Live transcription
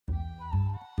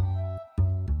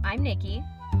I'm Nikki.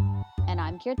 And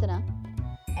I'm Kirtana.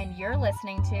 And you're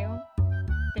listening to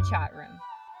The Chat Room.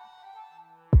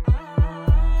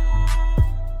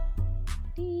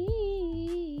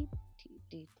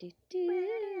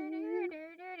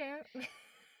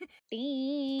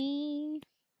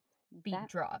 Beat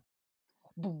drop.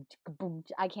 Boom, boom.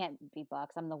 I can't beatbox.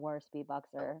 I'm the worst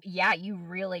beatboxer. Yeah, you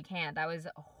really can't. That was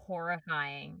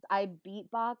horrifying. I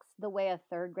beatbox the way a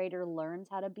third grader learns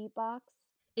how to beatbox.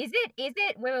 Is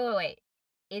it, wait.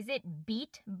 Is it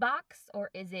beatbox or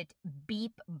is it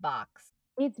beepbox?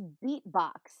 It's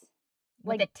beatbox.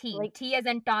 With a T. Like, T as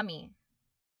in Tommy.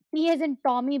 T as in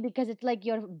Tommy because it's like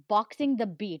you're boxing the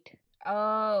beat.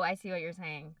 Oh, I see what you're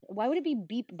saying. Why would it be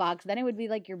beepbox? Then it would be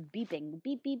like you're beeping.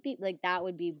 Beep, beep, beep. Like that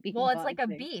would be beepboxing. Well, it's like a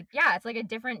beep. Yeah, it's like a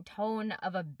different tone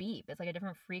of a beep. It's like a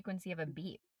different frequency of a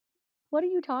beep. What are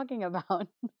you talking about?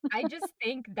 I just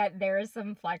think that there is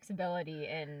some flexibility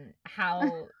in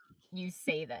how you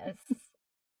say this.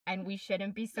 And we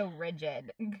shouldn't be so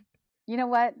rigid. You know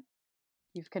what?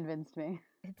 You've convinced me.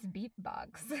 It's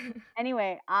beepbox.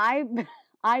 Anyway, I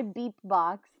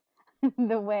beatbox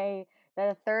the way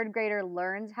that a third grader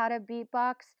learns how to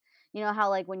beatbox. You know how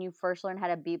like when you first learn how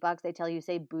to beatbox, they tell you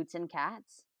say boots and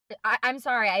cats? I'm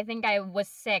sorry. I think I was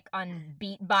sick on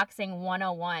Beatboxing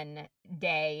 101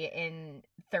 day in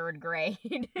third grade.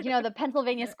 You know, the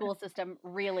Pennsylvania school system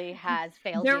really has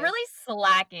failed They're you. really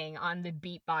slacking on the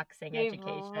beatboxing They've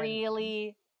education.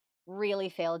 really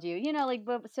failed you. You know, like,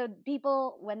 so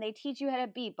people, when they teach you how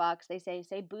to beatbox, they say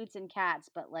boots and cats,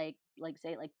 but like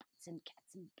say like boots and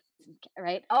cats and boots and cats,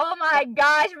 right? Oh my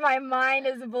gosh, my mind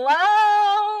is blown.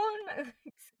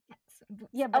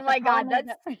 Yeah, but oh my god,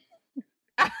 that's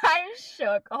I'm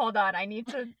shook. Hold on, I need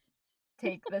to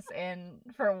take this in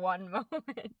for one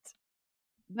moment.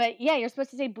 But yeah, you're supposed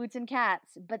to say boots and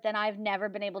cats, but then I've never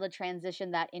been able to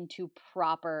transition that into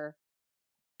proper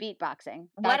beatboxing.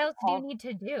 What else do you need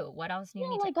to do? What else do you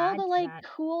need like to all add the to like that?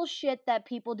 cool shit that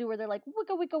people do where they're like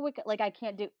wicka wicka wicka. Like I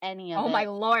can't do any of it. Oh my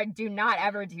lord, do not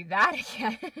ever do that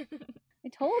again. I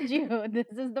told you,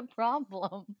 this is the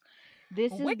problem.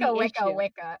 This is wicka the wicka issue.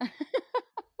 wicka.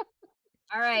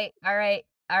 All right.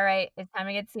 It's time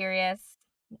to get serious.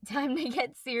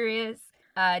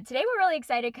 Today we're really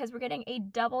excited because we're getting a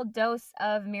double dose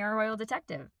of Mira Royal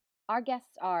Detective. Our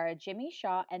guests are Jimy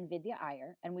Shah and Vidhya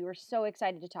Iyer, and we were so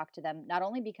excited to talk to them, not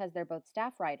only because they're both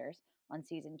staff writers on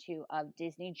season 2 of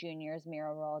Disney Junior's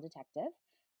Mira Royal Detective,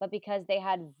 but because they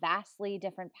had vastly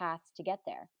different paths to get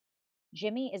there.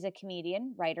 Jimy is a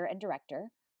comedian, writer, and director.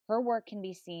 Her work can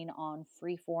be seen on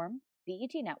Freeform,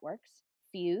 BET Networks,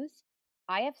 Fuse,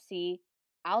 IFC,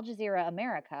 Al Jazeera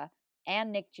America,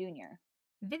 and Nick Jr.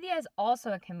 Vidhya is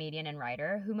also a comedian and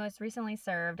writer who most recently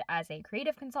served as a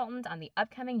creative consultant on the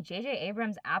upcoming J.J.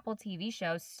 Abrams Apple TV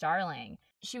show Starling.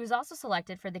 She was also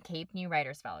selected for the Cape New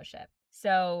Writers Fellowship.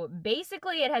 So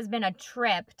basically it has been a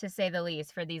trip, to say the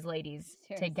least, for these ladies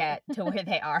to get to where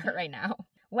they are right now.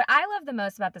 What I love the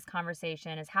most about this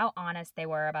conversation is how honest they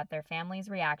were about their families'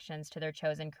 reactions to their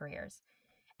chosen careers,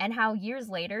 and how years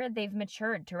later they've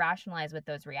matured to rationalize with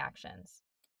those reactions.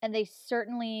 And they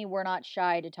certainly were not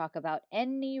shy to talk about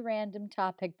any random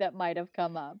topic that might have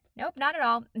come up. Nope, not at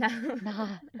all.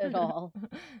 Not at all.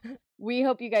 We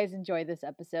hope you guys enjoy this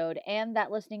episode and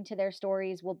that listening to their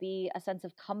stories will be a sense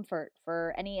of comfort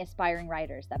for any aspiring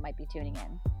writers that might be tuning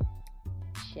in.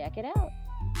 Check it out.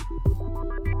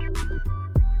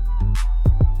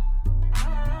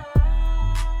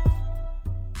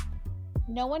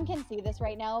 No one can see this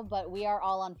right now, but we are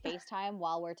all on FaceTime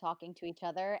while we're talking to each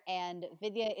other, and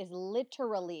Vidhya is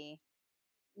literally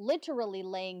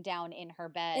laying down in her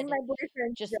bed, in my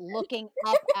boyfriend's just bed. looking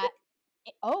up at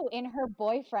in her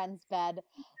boyfriend's bed,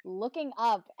 looking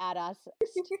up at us.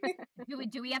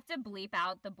 Do we have to bleep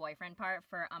out the boyfriend part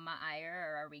for Iyer,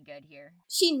 or are we good here?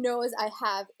 She knows I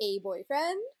have a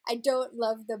boyfriend. I don't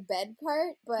love the bed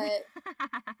part, but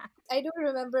I do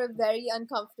remember a very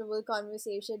uncomfortable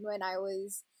conversation when I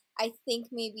was, I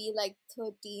think maybe like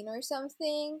 13 or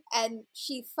something, and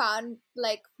she found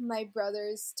like my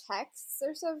brother's texts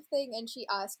or something, and she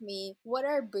asked me, "What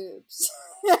are boobs?"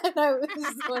 And I was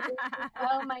like,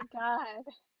 oh my god.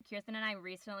 Kirsten and I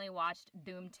recently watched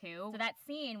Doom 2. So that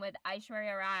scene with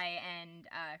Aishwarya Rai and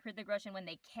Hrithik Roshan when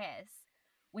they kiss,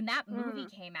 when that movie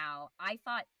came out, I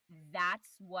thought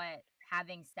that's what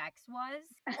having sex was.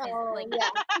 oh, like,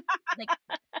 yeah.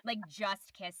 like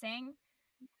just kissing.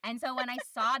 And so when I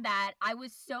saw that, I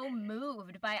was so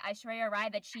moved by Aishwarya Rai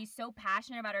that she's so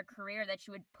passionate about her career that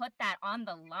she would put that on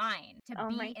the line to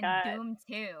be in Doom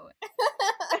 2.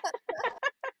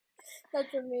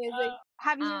 That's amazing.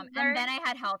 Have you and then I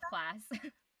had health class.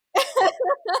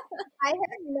 I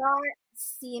have not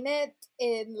seen it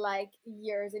in like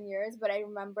years and years, but I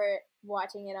remember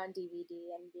watching it on DVD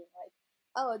and being like,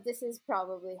 "Oh, this is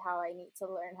probably how I need to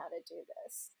learn how to do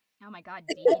this." Oh my god,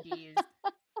 DVDs.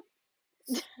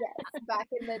 Yes, back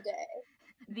in the day.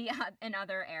 The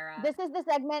another era. This is the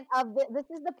segment of this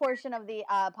is the portion of the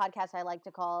podcast I like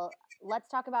to call "Let's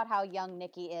talk about how young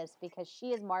Nikki is," because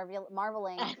she is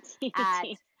marveling at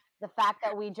the fact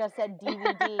that we just said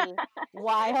DVD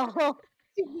while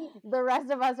the rest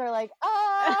of us are like,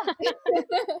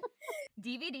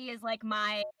 DVD is like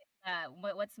my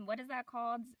what is that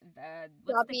called? What's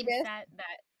Floppy the disk. cassette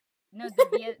that? No,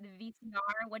 the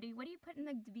VCR. What do you put in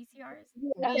the VCRs?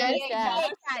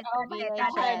 VHS. Oh my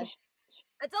That's god.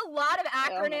 It's a lot of my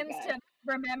acronyms God. to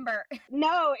remember.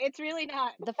 No, it's really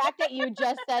not. The fact that you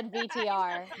just said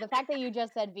VTR. The fact that you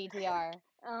just said VTR.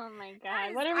 Oh my god.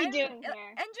 Guys, What are we doing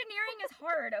here? Engineering is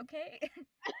hard, okay?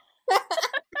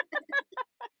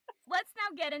 Let's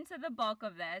now get into the bulk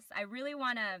of this. I really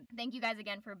want to thank you guys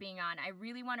again for being on. I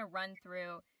really want to run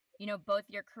through, both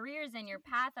your careers and your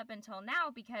path up until now,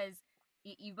 because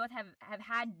you both have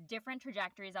had different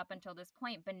trajectories up until this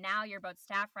point, but now you're both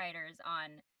staff writers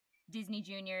on Disney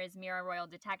Junior's Mira Royal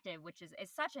Detective, which is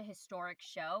such a historic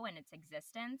show in its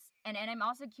existence. And I'm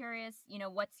also curious,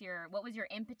 what was your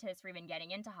impetus for even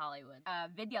getting into Hollywood?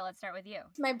 Vidya, let's start with you.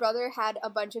 My brother had a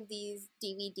bunch of these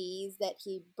DVDs that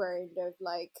he burned of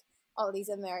like all these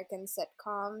American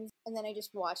sitcoms, and then I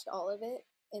just watched all of it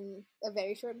in a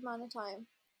very short amount of time,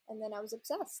 and then I was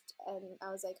obsessed, and I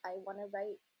was like, I want to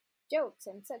write jokes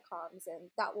and sitcoms, and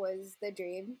that was the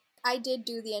dream. I did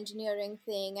do the engineering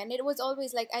thing, and it was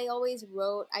always like I always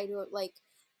wrote. I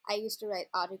used to write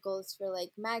articles for like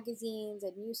magazines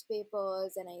and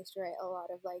newspapers, and I used to write a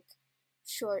lot of like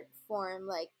short form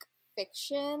like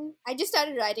fiction. I just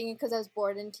started writing it because I was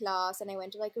bored in class, and I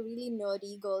went to like a really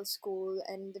nerdy girls' school,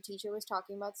 and the teacher was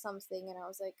talking about something, and I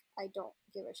was like, I don't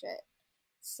give a shit.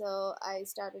 So I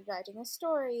started writing a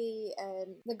story,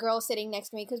 and the girl sitting next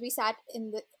to me, because we sat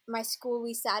in my school,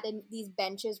 we sat in these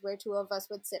benches where two of us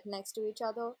would sit next to each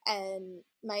other, and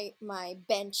my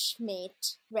bench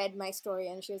mate read my story,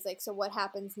 and she was like, so what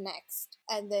happens next?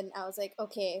 And then I was like,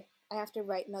 okay, I have to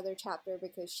write another chapter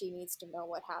because she needs to know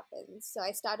what happens. So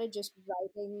I started just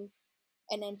writing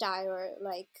an entire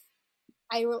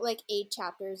I wrote like 8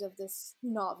 chapters of this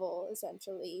novel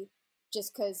essentially,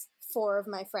 just because 4 of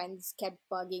my friends kept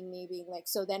bugging me, being like,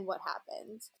 so then what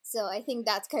happens? So I think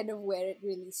that's kind of where it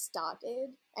really started.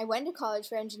 I went to college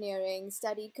for engineering,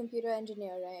 studied computer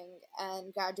engineering,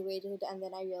 and graduated, and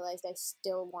then I realized I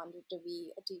still wanted to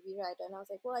be a TV writer, and I was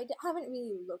like, well, I haven't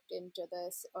really looked into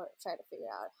this or tried to figure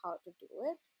out how to do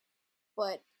it,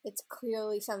 but it's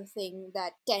clearly something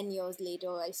that 10 years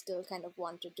later I still kind of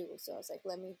want to do. So I was like,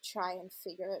 let me try and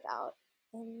figure it out.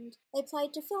 And I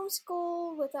applied to film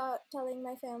school without telling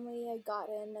my family. I got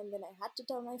in, and then I had to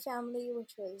tell my family,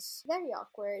 which was very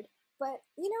awkward. But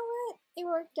you know what? It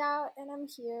worked out, and I'm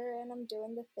here, and I'm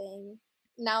doing the thing.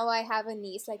 Now I have a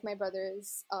niece, like my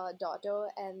brother's daughter,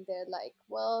 and they're like,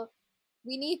 well,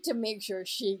 we need to make sure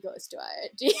she goes to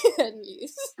IIT at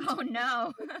least. Oh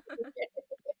no.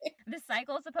 The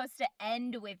cycle is supposed to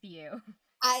end with you.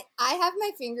 I have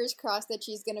my fingers crossed that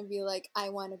she's gonna be like, I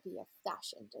want to be a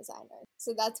fashion designer.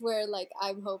 So that's where like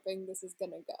I'm hoping this is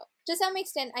gonna go. To some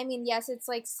extent, I mean, yes, it's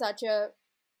like such a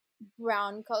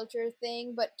brown culture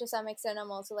thing, but to some extent, I'm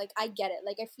also like, I get it.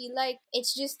 Like, I feel like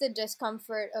it's just the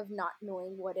discomfort of not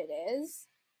knowing what it is,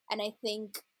 and I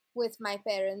think with my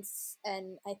parents,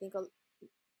 and I think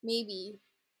maybe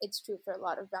it's true for a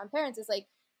lot of brown parents, is like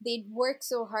they work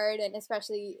so hard, and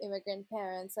especially immigrant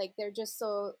parents, like they're just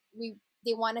so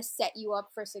they want to set you up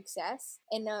for success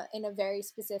in a very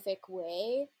specific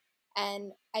way,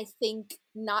 and I think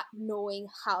not knowing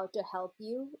how to help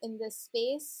you in this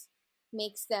space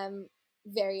makes them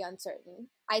very uncertain.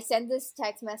 I sent this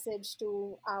text message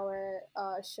to our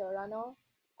showrunner,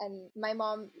 and my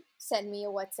mom sent me a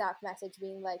WhatsApp message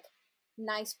being like,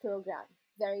 nice program,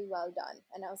 very well done.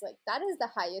 And I was like, that is the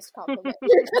highest compliment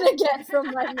you're gonna get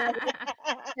from my mother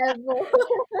ever.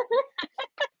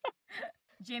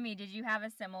 Jimy, did you have a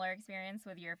similar experience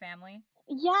with your family?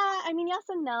 Yeah, I mean, yes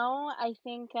and no. I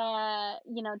think,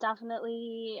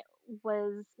 definitely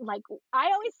was like,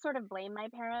 I always sort of blame my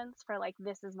parents for like,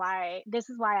 this is why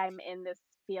I'm in this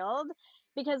field,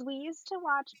 because we used to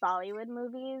watch Bollywood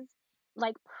movies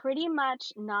like pretty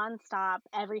much nonstop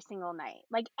every single night.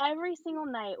 Like every single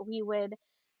night we would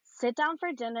sit down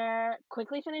for dinner,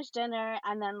 quickly finish dinner,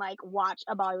 and then like watch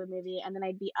a Bollywood movie. And then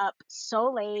I'd be up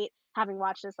so late having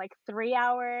watched this like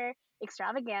 3-hour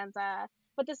extravaganza,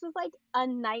 but this was like a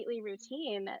nightly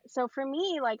routine. So for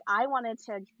me, like I wanted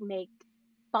to make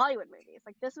Bollywood movies.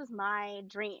 Like, this was my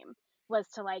dream, was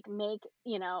to like make,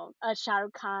 you know, a Shah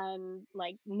Rukh Khan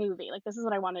like movie. Like, this is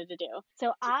what I wanted to do.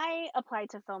 So I applied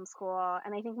to film school,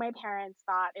 and I think my parents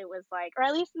thought it was like, or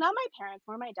at least not my parents,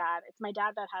 more my dad. It's my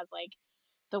dad that has like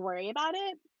the worry about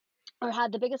it, or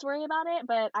had the biggest worry about it.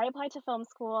 But I applied to film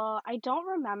school. I don't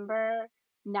remember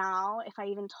now if I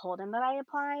even told him that I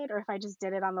applied or if I just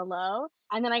did it on the low.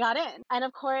 And then I got in. And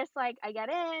of course, like, I get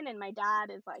in, and my dad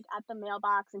is like at the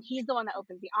mailbox, and he's the one that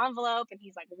opens the envelope, and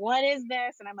he's like, "What is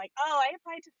this?" And I'm like, "Oh, I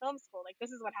applied to film school. Like, this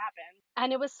is what happened."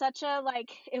 And it was such a, like,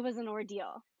 it was an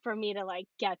ordeal for me to like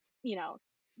get, you know,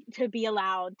 to be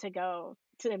allowed to go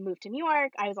to move to New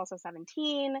York. I was also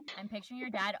 17. I'm picturing your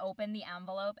dad open the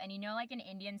envelope, and you know, like in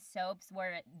Indian soaps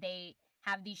where they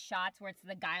have these shots where it's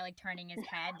the guy like turning his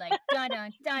head, like dun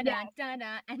dun dun Yeah, dun dun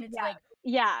dun, and it's yeah, like,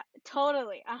 yeah,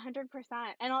 totally, 100%.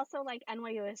 And also, like,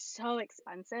 NYU is so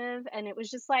expensive, and it was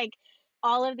just like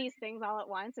all of these things all at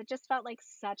once. It just felt like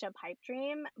such a pipe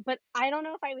dream. But I don't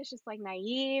know if I was just like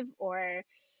naive or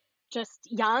just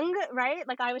young, right?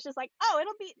 Like, I was just like, oh,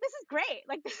 this is great.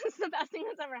 Like, this is the best thing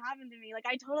that's ever happened to me. Like,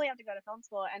 I totally have to go to film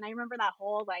school. And I remember that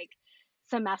whole like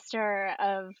semester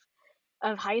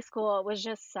of high school was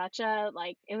just such a,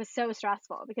 like, it was so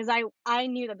stressful because I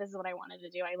knew that this is what I wanted to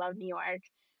do. I love New York.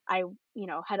 I, you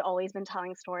know, had always been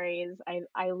telling stories.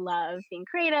 I love being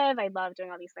creative. I love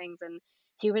doing all these things. And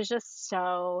he was just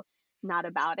so not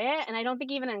about it. And I don't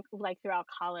think even in, like, throughout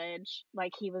college,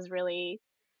 like, he was really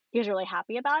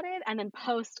happy about it. And then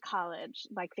post college,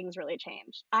 like, things really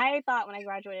changed. I thought when I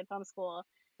graduated film school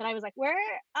that I was like, where are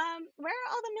all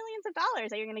the millions of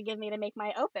dollars that you're going to give me to make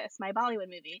my opus, my Bollywood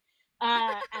movie?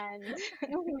 And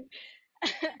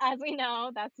as we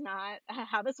know, that's not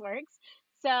how this works.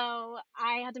 So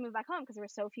I had to move back home because there were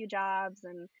so few jobs,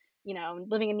 and, you know,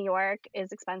 living in New York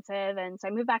is expensive. And so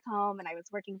I moved back home, and I was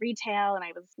working retail, and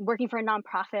I was working for a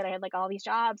nonprofit. I had like all these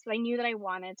jobs, but I knew that I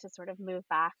wanted to sort of move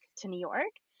back to New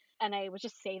York, and I was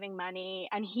just saving money.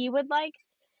 And he would be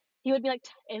like,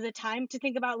 "Is it time to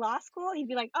think about law school?" He'd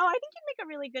be like, "Oh, I think you'd make a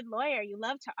really good lawyer. You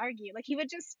love to argue." Like, he would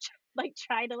just like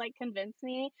try to like convince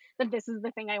me that this is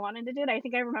the thing I wanted to do. And I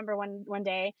think I remember one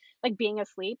day like being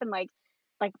asleep and like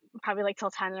probably like till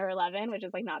 10 or 11, which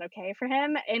is like not okay for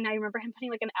him. And I remember him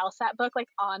putting like an LSAT book like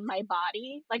on my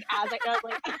body, like as I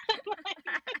like,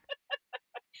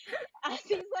 as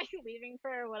he's like leaving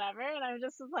for whatever. And I was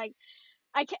just was like,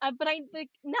 I can't, but I like,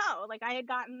 no, like, I had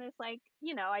gotten this, like,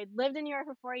 you know, I'd lived in New York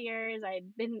for 4 years.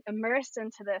 I'd been immersed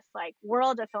into this like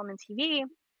world of film and TV.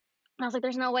 I was like,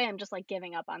 there's no way I'm just like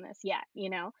giving up on this yet,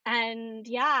 you know? And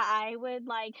yeah, I would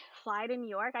like fly to New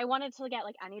York. I wanted to get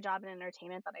like any job in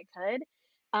entertainment that I could.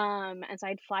 And so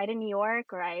I'd fly to New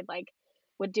York, or I'd like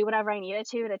would do whatever I needed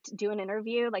to do an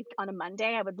interview. Like, on a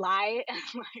Monday, I would lie and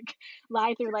like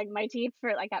lie through like my teeth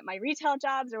for like at my retail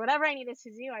jobs or whatever I needed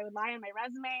to do. I would lie on my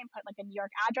resume and put like a New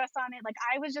York address on it. Like,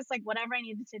 I was just like whatever I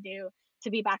needed to do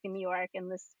to be back in New York in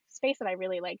this space that I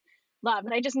really like love.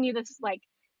 And I just knew this like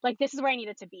this is where I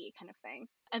needed to be, kind of thing.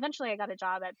 Eventually I got a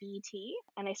job at BET,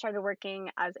 and I started working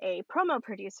as a promo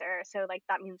producer. So like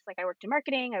that means like I worked in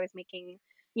marketing. I was making,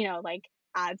 you know, like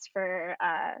ads for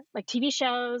like TV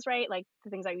shows, right? Like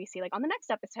the things that we see like on the next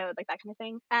episode, like that kind of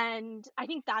thing. And I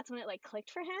think that's when it like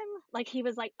clicked for him. Like, he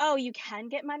was like, "Oh, you can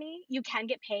get money. You can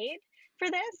get paid for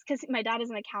this," because my dad is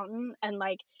an accountant, and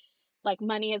like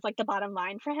money is like the bottom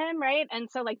line for him, right? And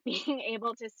so like being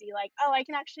able to see like, oh, I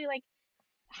can actually like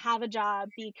have a job,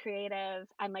 be creative,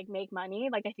 and like make money,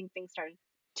 like, I think things started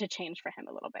to change for him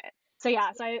a little bit. So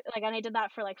yeah, so I like, and I did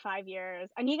that for like 5 years,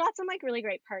 and he got some like really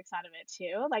great perks out of it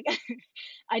too. Like,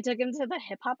 I took him to the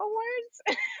hip hop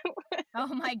awards.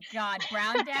 oh my God,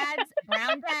 brown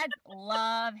dads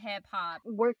love hip hop.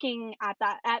 Working at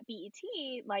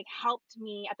BET like helped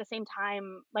me at the same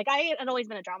time. Like, I had always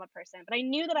been a drama person, but I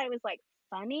knew that I was like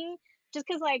funny, just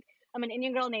because like I'm an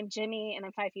Indian girl named Jimmy, and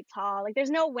I'm 5 feet tall. Like, there's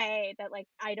no way that like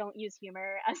I don't use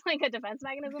humor as like a defense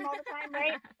mechanism all the time,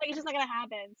 right? Like, it's just not gonna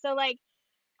happen. So like,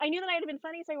 I knew that I had been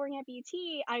funny. So working at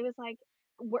BET, I was like,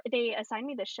 they assigned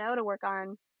me this show to work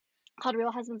on called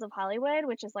Real Husbands of Hollywood,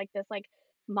 which is like this like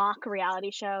mock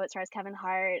reality show. It stars Kevin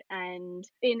Hart, and,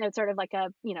 you know, it's sort of like a,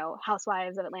 you know,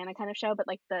 Housewives of Atlanta kind of show, but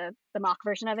like the mock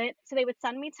version of it. So they would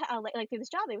send me to LA, like, through this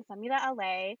job, they would send me to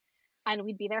LA, and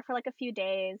we'd be there for like a few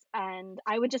days, and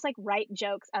I would just like write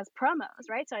jokes as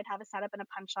promos, right? So I'd have a setup and a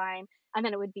punchline, and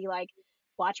then it would be like,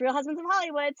 watch Real Husbands of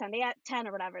Hollywood Sunday at 10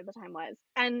 or whatever the time was.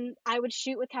 And I would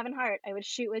shoot with Kevin Hart. I would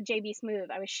shoot with JB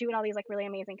Smoove. I would shoot with all these like really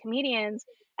amazing comedians.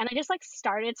 And I just like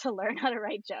started to learn how to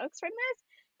write jokes from this.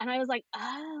 And I was like,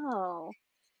 oh,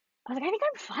 I was like, I think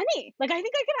I'm funny. Like, I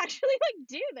think I could actually like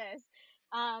do this.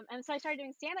 And so I started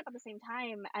doing stand up at the same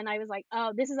time, and I was like,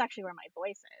 oh, this is actually where my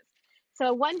voice is.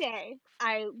 So one day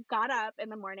I got up in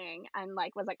the morning and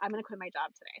like was like, I'm gonna quit my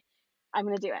job today. I'm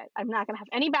gonna do it. I'm not gonna have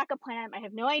any backup plan. I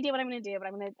have no idea what I'm gonna do, but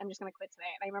I'm just gonna quit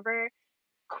today. And I remember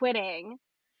quitting,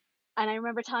 and I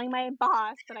remember telling my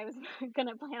boss that I was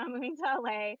gonna plan on moving to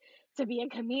LA to be a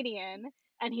comedian,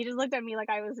 and he just looked at me like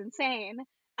I was insane.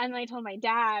 And then I told my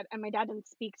dad, and my dad didn't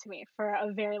speak to me for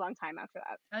a very long time after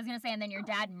that. I was gonna say, and then your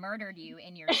dad murdered you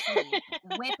in your sleep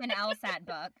with an LSAT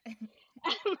book.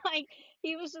 And like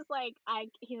he was just like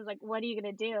he was like, what are you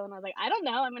gonna do? And I was like, I don't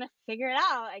know, I'm gonna figure it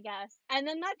out, I guess. And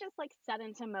then that just like set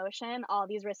into motion all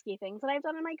these risky things that I've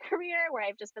done in my career, where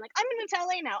I've just been like, I'm gonna move to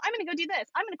LA now, I'm gonna go do this,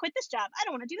 I'm gonna quit this job, I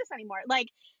don't want to do this anymore, like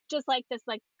just like this,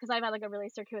 like because I've had like a really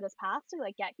circuitous path to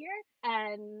like get here.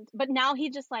 And but now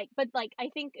he just like, but like I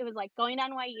think it was like going to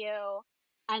NYU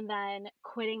and then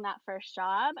quitting that first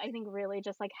job, I think really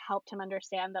just like helped him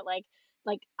understand that like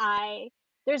I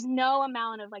there's no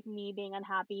amount of like me being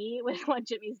unhappy with what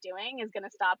Jimmy's doing is going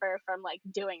to stop her from like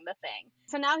doing the thing.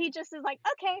 So now he just is like,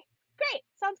 okay, great,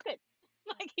 sounds good.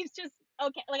 Like he's just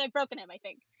okay. Like I've broken him, I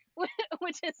think,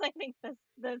 which is I think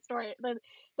the story,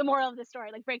 the moral of the story.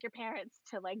 Like break your parents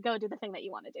to like go do the thing that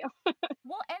you want to do.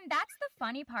 Well, and that's the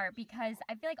funny part, because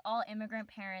I feel like all immigrant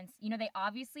parents, you know, they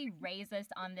obviously raise us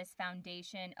on this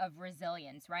foundation of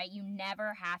resilience, right? You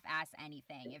never half-ass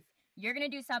anything. If you're going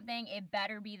to do something, it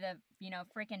better be the, you know,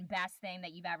 freaking best thing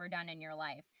that you've ever done in your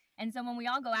life. And so when we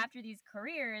all go after these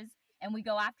careers and we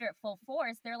go after it full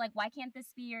force, they're like, why can't this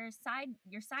be your side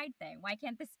thing? Why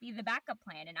can't this be the backup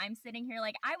plan? And I'm sitting here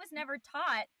like, I was never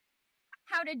taught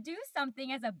how to do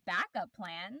something as a backup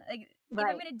plan. Like, Right. if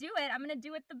I'm going to do it, I'm going to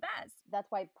do it the best. That's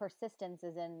why persistence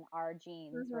is in our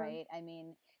genes, right? I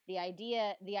mean, the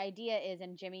idea is,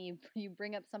 and Jimy, you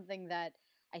bring up something that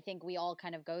I think we all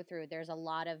kind of go through. There's a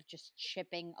lot of just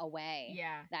chipping away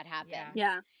that happens.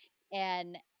 Yeah.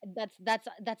 And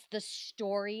that's the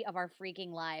story of our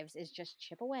freaking lives, is just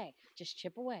chip away, just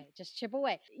chip away, just chip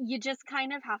away. You just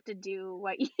kind of have to do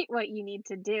what you need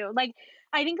to do. Like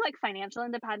I think like financial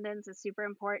independence is super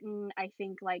important. I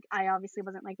think like I obviously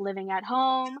wasn't like living at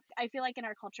home. I feel like in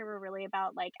our culture we're really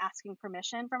about like asking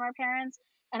permission from our parents,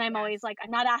 and I'm always like,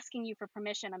 I'm not asking you for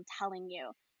permission, I'm telling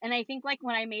you. And I think like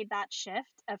when I made that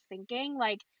shift of thinking,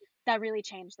 like that really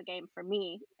changed the game for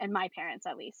me and my parents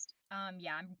at least.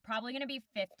 Yeah, I'm probably gonna be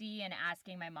 50 and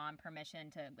asking my mom permission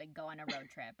to like go on a road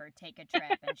trip or take a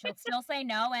trip, and she'll still say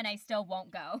no, and I still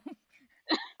won't go.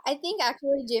 I think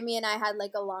actually Jimy and I had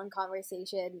like a long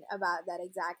conversation about that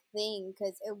exact thing,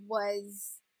 because it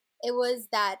was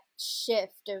that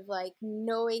shift of like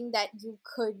knowing that you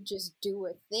could just do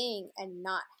a thing and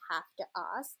not have to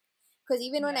ask. Because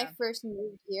even when I first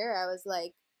moved here, I was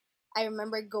like, I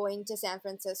remember going to San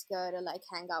Francisco to like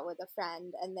hang out with a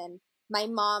friend, and then my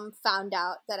mom found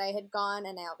out that I had gone,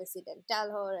 and I obviously didn't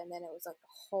tell her, and then it was like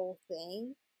a whole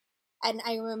thing. And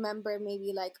I remember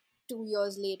maybe like 2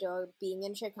 years later being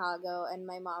in Chicago, and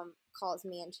my mom calls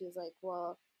me and she's like,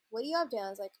 well, what are you up to? And I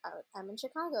was like, I'm in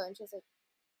Chicago. And she's like,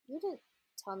 you didn't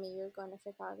tell me you're going to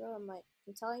Chicago. I'm like,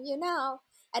 I'm telling you now.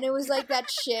 And it was like that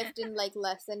shift in like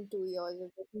less than 2 years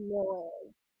of just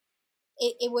knowing.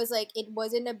 It was like, it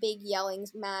wasn't a big yelling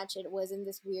match. It wasn't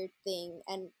this weird thing.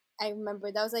 And I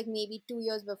remember that was like maybe 2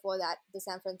 years before that the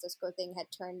San Francisco thing had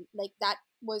turned, like that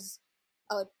was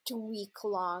a 2-week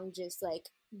long just like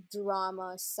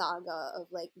drama saga of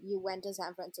like, you went to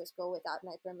San Francisco without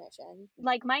my permission.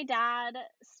 Like my dad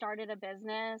started a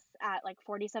business at like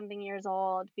 40 something years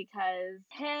old because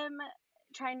him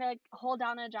trying to hold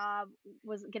down a job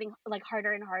was getting like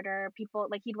harder and harder. People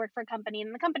like he'd work for a company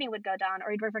and the company would go down,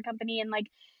 or he'd work for a company and like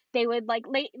they would like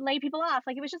lay people off.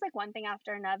 Like it was just like one thing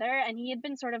after another. And he had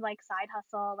been sort of like side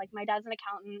hustle. Like my dad's an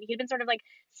accountant. He'd been sort of like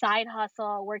side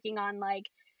hustle working on like,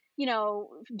 you know,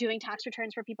 doing tax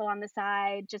returns for people on the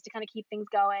side just to kind of keep things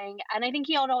going. And I think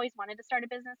he had always wanted to start a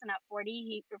business. And at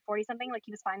 40 something, like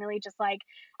he was finally just like,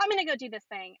 I'm going to go do this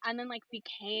thing. And then like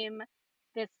became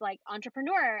this like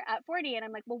entrepreneur at 40. And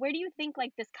I'm like, well, where do you think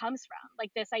like this comes from?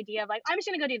 Like this idea of like, I'm just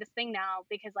going to go do this thing now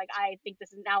because like, I think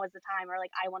this is now is the time, or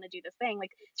like, I want to do this thing.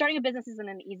 Like starting a business isn't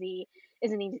an easy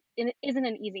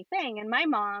thing. And my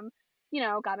mom, you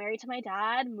know, got married to my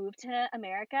dad, moved to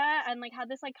America, and like had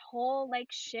this like whole like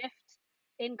shift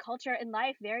in culture in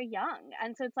life very young.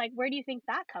 And so it's like, where do you think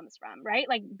that comes from, right?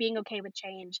 Like being okay with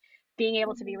change, being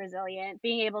able to be resilient,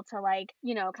 being able to like,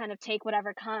 you know, kind of take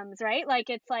whatever comes, right? Like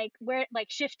it's like we're like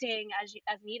shifting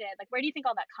as needed. Like where do you think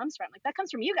all that comes from? Like that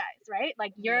comes from you guys, right?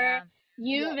 Like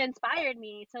you've inspired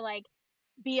me to like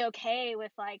be okay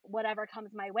with like whatever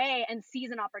comes my way and seize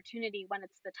an opportunity when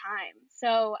it's the time.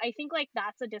 So I think like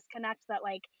that's a disconnect that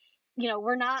like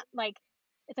we're not like,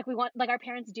 it's like we want, like, our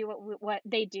parents do what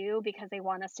they do because they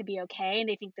want us to be okay, and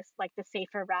they think this, like, the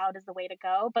safer route is the way to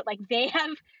go. But like, they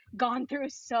have gone through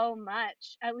so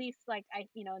much, at least like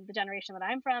the generation that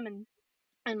I'm from,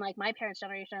 and like my parents'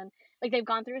 generation, like, they've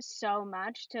gone through so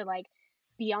much to like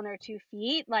be on their 2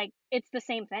 feet. Like, it's the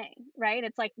same thing, right?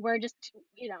 It's like we're just,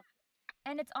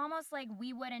 And it's almost like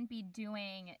we wouldn't be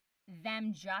doing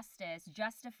them justice,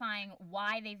 justifying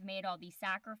why they've made all these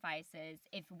sacrifices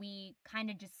if we kind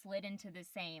of just slid into the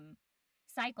same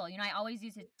cycle. I always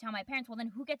used to tell my parents, well,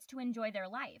 then who gets to enjoy their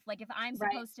life? Like, if I'm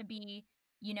right, supposed to be,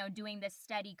 doing this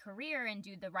steady career and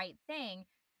do the right thing,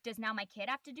 does now my kid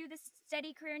have to do this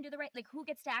steady career and do the right? Like, who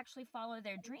gets to actually follow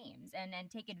their dreams and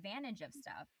take advantage of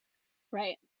stuff?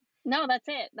 right. No, that's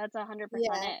it. That's 100%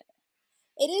 Yeah. it.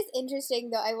 It is interesting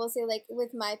though, I will say, like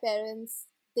with my parents,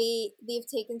 they've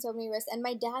taken so many risks, and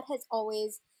my dad has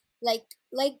always like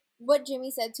what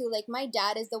Jimmy said too, like my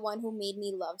dad is the one who made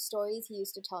me love stories. He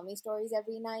used to tell me stories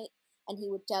every night, and he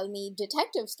would tell me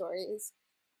detective stories,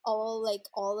 all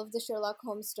of the Sherlock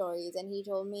Holmes stories, and he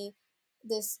told me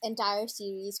this entire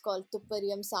series called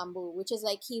Tuppariyam Sambu, which is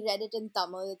like he read it in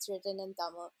Tamil, it's written in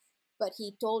Tamil, but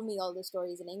he told me all the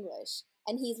stories in English.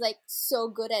 And he's like so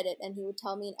good at it, and he would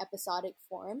tell me in episodic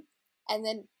form. And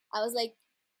then I was like,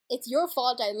 it's your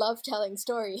fault I love telling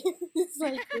stories. It's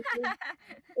like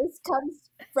this comes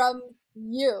from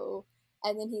you.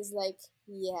 And then he's like,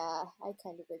 yeah, I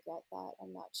kind of regret that.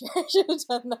 I'm not sure I should have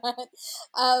done that.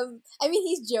 I mean,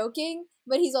 he's joking,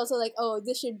 but he's also like, oh,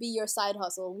 this should be your side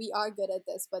hustle. We are good at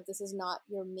this, but this is not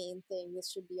your main thing. This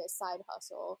should be your side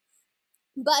hustle.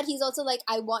 But he's also like,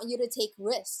 I want you to take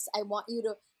risks.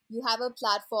 You have a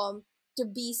platform to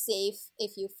be safe.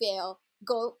 If you fail,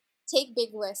 go take big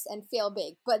risks and fail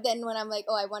big. But then when I'm like,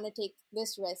 oh, I want to take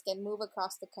this risk and move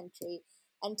across the country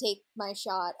and take my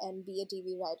shot and be a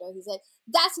TV writer, he's like,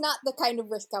 that's not the kind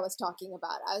of risk I was talking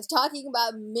about. I was talking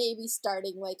about maybe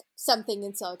starting like something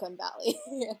in Silicon Valley.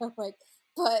 I'm like,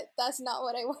 but that's not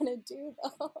what I want to do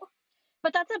though.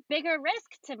 But that's a bigger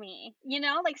risk to me,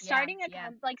 like Yeah, starting yeah.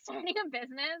 like starting a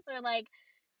business, or like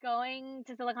going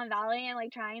to Silicon Valley and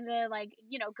like trying to like,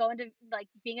 go into like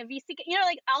being a VC,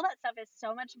 like all that stuff is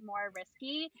so much more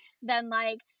risky than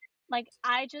like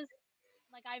I just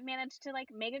like I've managed to like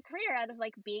make a career out of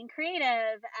like being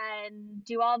creative and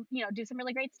do some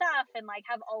really great stuff, and like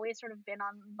have always sort of been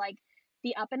on like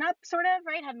the up and up, sort of,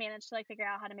 right? Have managed to like figure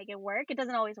out how to make it work. It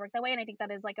doesn't always work that way, and I think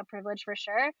that is like a privilege for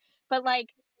sure. But like,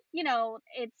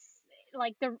 it's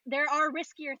like there are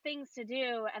riskier things to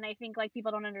do, and I think like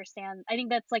people don't understand. I think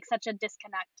that's like such a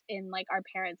disconnect in like our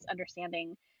parents'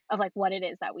 understanding of like what it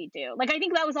is that we do. Like, I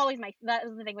think that was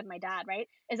the thing with my dad, right?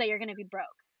 Is that you're going to be broke.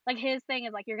 Like, his thing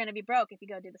is like, you're going to be broke if you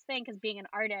go do this thing, because being an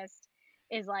artist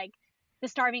is like, the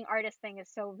starving artist thing is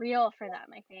so real for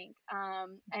them, I think.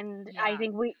 And I Yeah.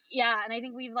 think and I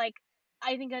think we've like,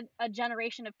 I think a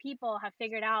generation of people have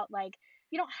figured out like,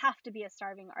 you don't have to be a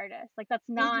starving artist. Like, that's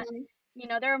not,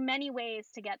 Mhm. there are many ways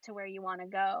to get to where you want to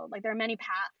go. Like, there are many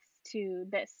paths to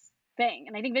this thing.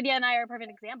 And I think Vidya and I are a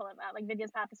perfect example of that. Like,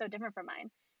 Vidya's path is so different from mine.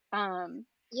 And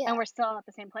Yeah. we're still at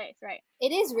the same place, right?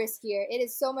 It is riskier. It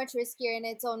is so much riskier in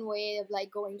its own way of like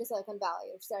going to Silicon Valley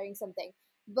or starting something.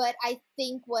 But I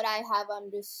think what I have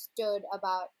understood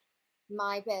about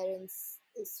my parents,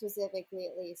 specifically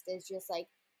at least, is just like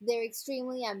they're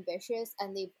extremely ambitious,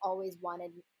 and they've always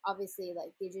wanted, obviously,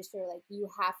 like they just feel like you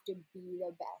have to be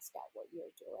the best at what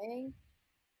you're doing.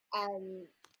 And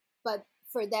but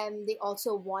for them, they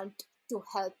also want to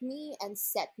help me and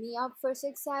set me up for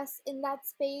success in that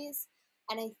space.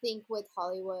 And I think with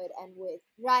Hollywood and with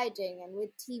writing and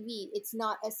with TV, it's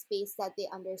not a space that they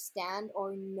understand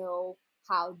or know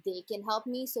how they can help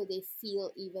me, so they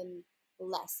feel even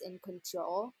less in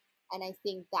control. And I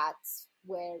think that's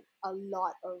where a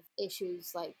lot of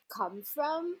issues like come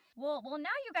from. Well, now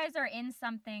you guys are in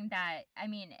something that, I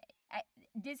mean,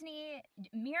 Disney,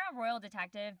 Mira Royal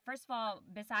Detective, first of all,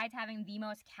 besides having the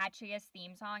most catchiest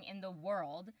theme song in the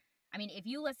world, I mean, if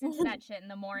you listen to that shit in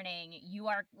the morning, you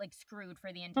are like screwed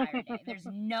for the entire day. There's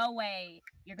no way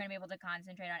you're going to be able to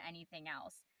concentrate on anything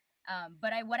else.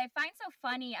 But what I find so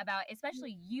funny about,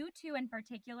 especially you two in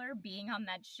particular, being on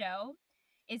that show,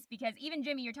 is because even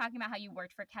Jimmy, you're talking about how you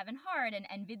worked for Kevin Hart,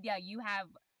 and Vidya, you have,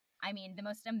 I mean, the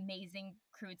most amazing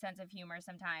crude sense of humor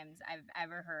sometimes I've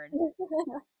ever heard.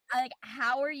 Like,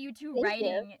 how are you two Thank you.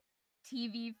 writing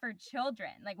TV for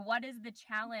children? Like, what is the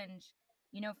challenge,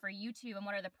 for you two, and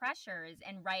what are the pressures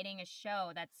in writing a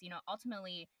show that's,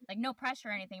 ultimately like no pressure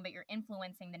or anything, but you're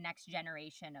influencing the next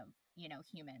generation of,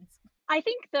 humans? I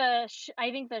think the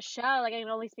show, like, I can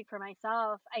only speak for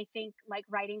myself. I think like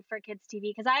writing for kids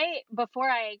TV, because before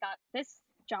I got this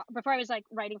job, before I was like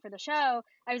writing for the show,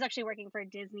 I was actually working for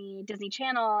Disney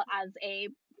Channel as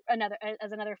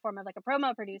another form of like a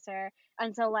promo producer.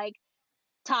 And so like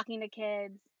talking to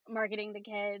kids, marketing to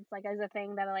kids, like as a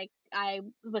thing that like I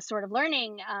was sort of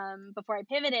learning before I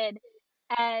pivoted.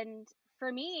 And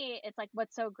for me, it's like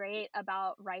what's so great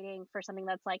about writing for something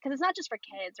that's like, because it's not just for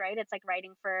kids, right? It's like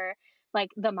writing for like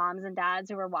the moms and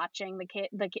dads who are watching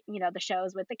the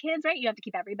shows with the kids, right? You have to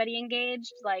keep everybody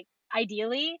engaged, like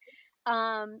ideally.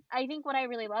 I think what I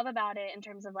really love about it in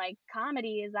terms of like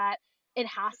comedy is that it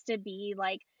has to be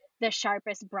like the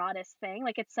sharpest, broadest thing.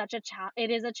 Like it's such a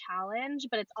it is a challenge,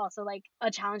 but it's also like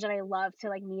a challenge that I love to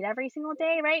like meet every single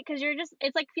day, right? Because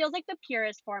it's like feels like the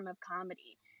purest form of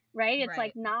comedy, right? It's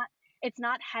like it's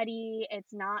not heady,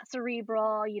 it's not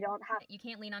cerebral. You don't have You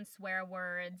can't lean on swear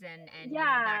words and that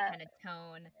yeah, kind of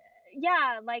tone.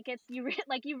 yeah, like it's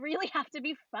like you really have to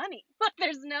be funny. Like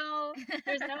there's no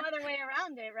other way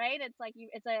around it, right? It's like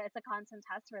it's a constant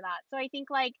test for that. So I think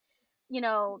like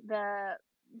the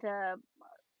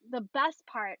the best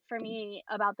part for me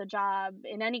about the job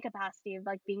in any capacity of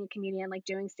like being a comedian, like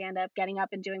doing stand up, getting up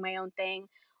and doing my own thing,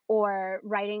 or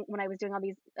writing when I was doing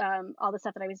all the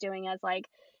stuff that I was doing as like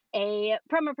a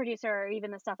promo producer, or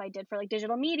even the stuff I did for like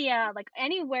digital media, like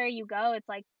anywhere you go, it's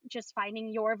like just finding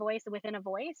your voice within a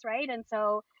voice, right? And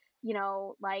so,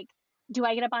 like, do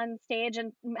I get up on stage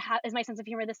and is my sense of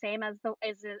humor the same as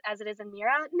it is in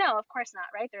Mira? No, of course not,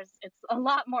 right? It's a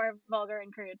lot more vulgar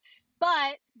and crude,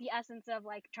 but the essence of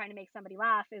like trying to make somebody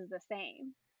laugh is the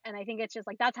same. And I think it's just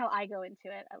like that's how I go into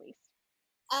it, at least.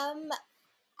 Um,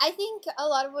 I think a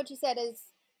lot of what you said is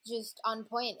just on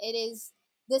point. It is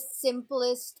the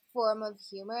simplest form of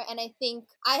humor, and I think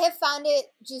I have found it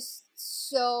just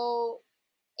so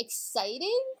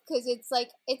exciting because it's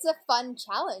like it's a fun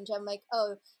challenge. I'm like,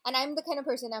 oh, and I'm the kind of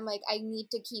person I'm like I need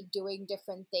to keep doing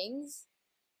different things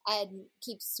and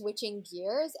keep switching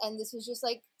gears, and this was just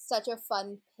like such a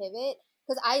fun pivot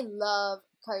because I love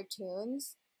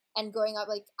cartoons. And growing up,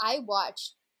 like I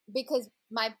watched, because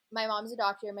my mom's a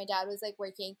doctor, my dad was like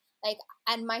working, like,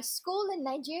 and my school in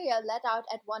Nigeria let out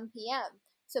at 1 p.m.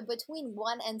 So between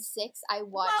 1 and 6 I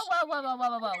watched.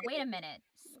 Whoa. Wait a minute.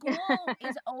 School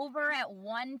is over at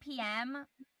 1 p.m.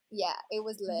 Yeah, it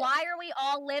was lit. Why are we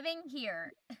all living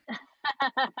here?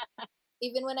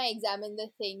 Even when I examine the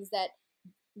things that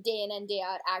day in and day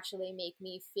out actually make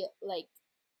me feel like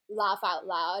laugh out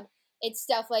loud, it's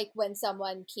stuff like when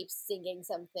someone keeps singing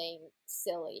something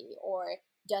silly or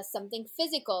does something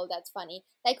physical that's funny.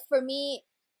 Like for me,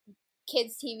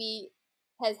 kids TV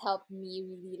has helped me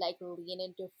really like lean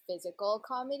into physical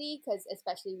comedy because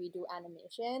especially we do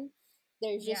animation.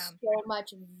 There's just so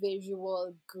much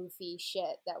visual goofy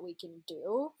shit that we can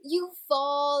do. You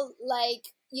fall, like,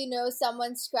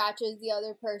 someone scratches the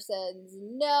other person's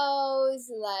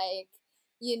nose, like,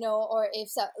 or if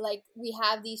so, like we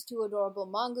have these two adorable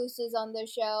mongooses on the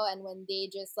show, and when they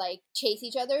just like chase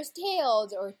each other's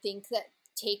tails or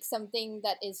take something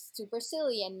that is super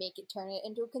silly and turn it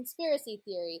into a conspiracy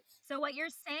theory. So what you're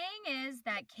saying is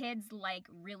that kids like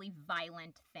really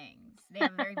violent things. They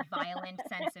have a very violent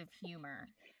sense of humor.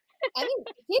 I mean,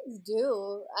 kids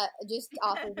do, just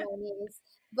off of my knees.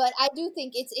 But I do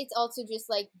think it's also just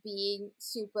like being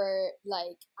super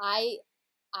like I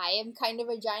am kind of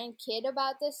a giant kid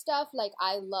about this stuff. Like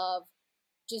I love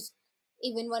just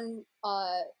even when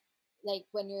like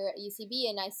when you're at UCB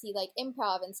and I see like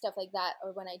improv and stuff like that,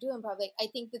 or when I do improv, like I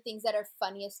think the things that are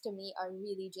funniest to me are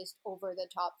really just over the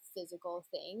top physical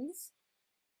things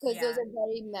because those are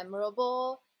very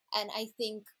memorable. And I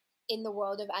think in the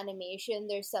world of animation,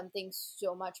 there's something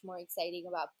so much more exciting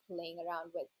about playing around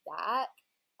with that.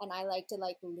 And I like to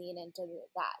like lean into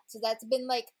that. So that's been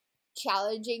like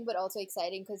challenging, but also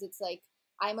exciting because it's like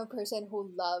I'm a person who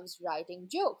loves writing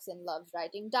jokes and loves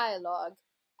writing dialogue.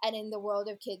 And in the world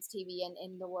of kids TV and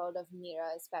in the world of Mira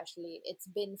especially, it's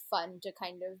been fun to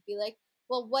kind of be like,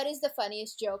 well, what is the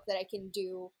funniest joke that I can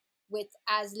do with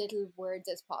as little words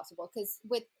as possible? Because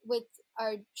with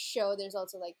our show, there's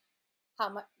also like how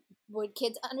much would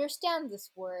kids understand this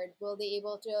word? Will they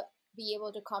be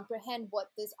able to comprehend what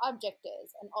this object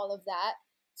is and all of that?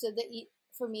 So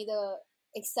for me, the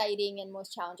exciting and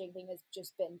most challenging thing has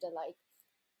just been to like,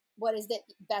 what is the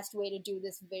best way to do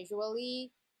this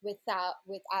visually with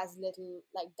as little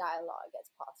like dialogue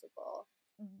as possible?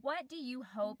 What do you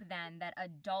hope then that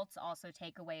adults also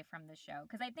take away from the show?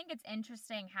 Because I think it's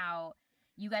interesting how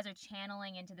you guys are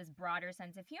channeling into this broader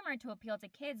sense of humor to appeal to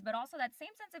kids, but also that same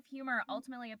sense of humor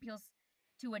ultimately appeals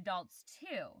to adults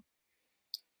too.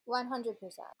 100%.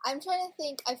 I'm trying to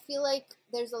think. I feel like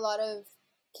there's a lot of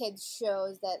kids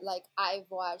shows that like I've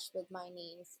watched with my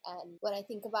niece, and when I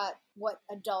think about what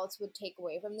adults would take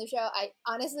away from the show, I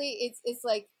honestly it's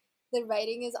like the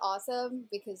writing is awesome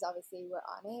because obviously we're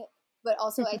on it, but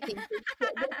also I think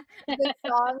the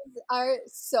songs are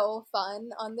so fun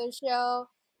on the show.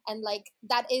 And like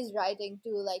that is writing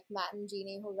too, like Matt and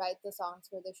Jeannie who write the songs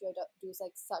for the show do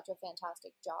like such a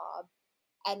fantastic job,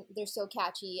 and they're so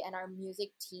catchy. And our music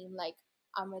team, like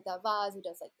Amrita Vaz, who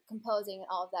does like the composing and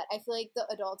all of that, I feel like the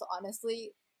adults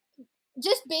honestly,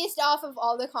 just based off of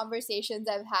all the conversations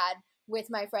I've had with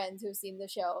my friends who've seen the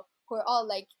show, who are all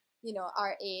like, you know,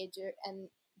 our age, and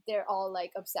they're all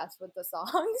like obsessed with the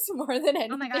songs more than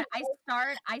anything. Oh my god,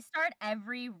 I start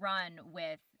every run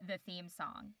with the theme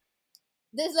song.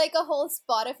 There's like a whole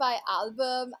Spotify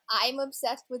album. I'm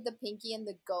obsessed with the Pinky and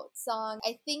the Goat song.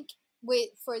 I think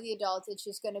for the adults, it's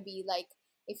just gonna be like,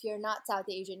 if you're not South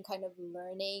Asian, kind of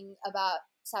learning about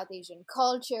South Asian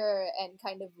culture and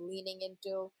kind of leaning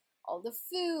into all the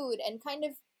food and kind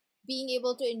of being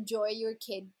able to enjoy your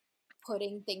kid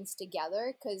putting things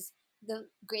together. Because the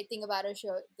great thing about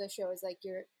the show is like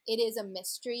it is a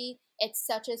mystery. It's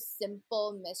such a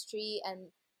simple mystery, and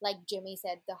like Jimmy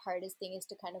said, the hardest thing is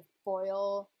to kind of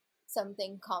boil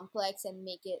something complex and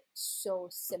make it so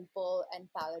simple and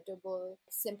palatable,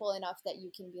 simple enough that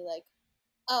you can be like,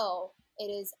 oh,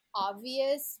 it is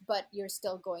obvious, but you're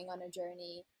still going on a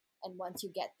journey. And once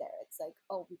you get there, it's like,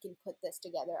 oh, we can put this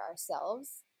together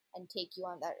ourselves and take you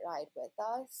on that ride with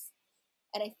us.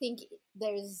 And I think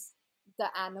there's the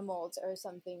animals or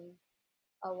something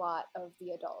a lot of the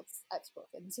adults I've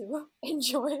spoken to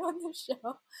enjoy on the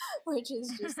show, which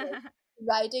is just like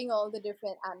writing all the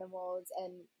different animals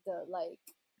and the like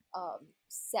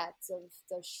sets of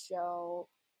the show,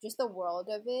 just the world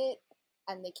of it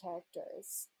and the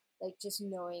characters, like just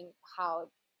knowing how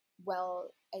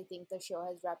well I think the show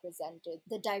has represented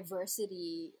the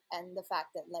diversity and the fact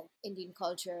that like Indian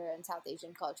culture and South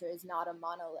Asian culture is not a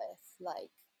monolith.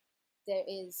 Like there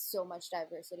is so much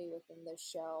diversity within the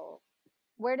show.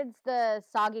 Where did the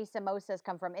soggy samosas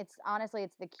come from? It's honestly,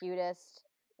 it's the cutest.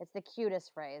 It's the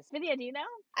cutest phrase. Vidya, do you know?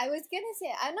 I was gonna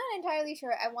say, I'm not entirely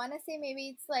sure. I want to say maybe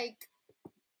it's like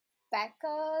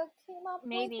Becca came up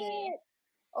Maybe. with it,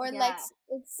 or Yeah. like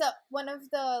it's one of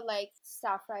the like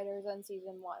staff writers on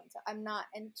season 1. So I'm not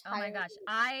entirely. Oh my gosh,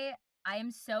 I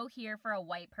am so here for a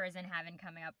white person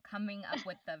coming up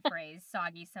with the phrase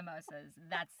 "soggy samosas."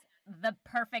 That's the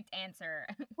perfect answer.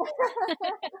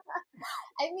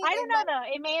 I mean, I don't know though.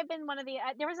 It may have been one of the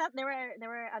there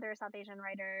were other South Asian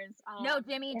writers. No,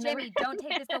 Jimmy, don't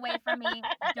take this away from me.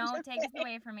 Don't take this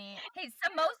away from me. Hey,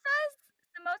 samosas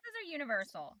are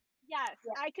universal. Yes,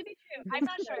 I could be true. I'm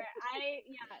not sure.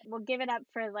 We'll give it up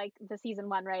for like the season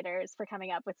 1 writers for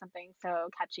coming up with something so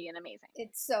catchy and amazing.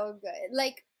 It's so good.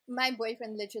 Like my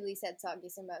boyfriend literally said soggy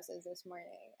samosas this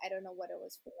morning. I don't know what it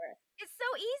was for. It's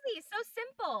so easy, so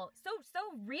simple, so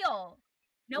real.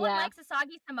 No one likes a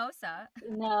soggy samosa.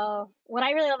 No. What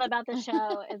I really love about the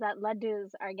show is that laddus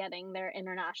are getting their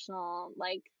international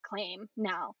like claim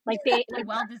now. Like they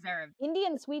well deserved.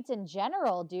 Indian sweets in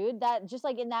general, dude. That just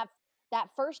like in that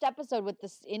first episode with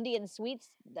this Indian sweets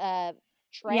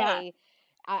tray. Yeah.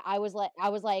 I was like,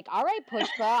 all right,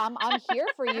 Pushpa, I'm here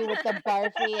for you with the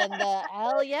barfi and the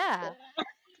hell yeah.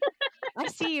 I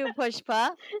see you,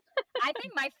 Pushpa. I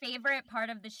think my favorite part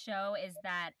of the show is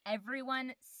that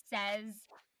everyone says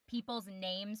people's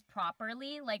names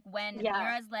properly. Like when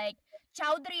Mira's like,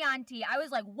 Chowdhury auntie, I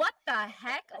was like, what the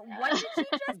heck? What did she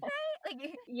just say?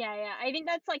 Like, yeah. I think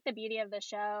that's like the beauty of the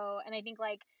show. And I think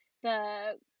like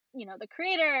the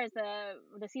creators,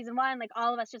 the season 1, like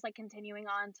all of us just like continuing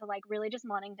on to like really just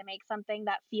wanting to make something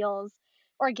that feels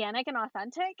organic and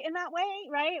authentic in that way,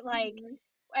 right? Like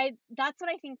that's what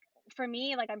I think for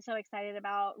me, like I'm so excited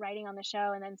about writing on the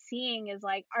show and then seeing is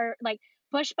like our like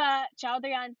Pushpa,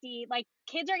 Chowdhury auntie, like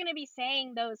kids are going to be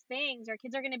saying those things, or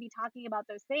kids are going to be talking about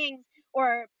those things,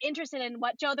 or interested in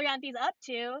what Chowdhury auntie's up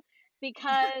to,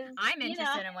 because I'm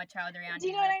interested in what Chowdhury auntie. Do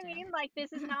you know what I mean? Like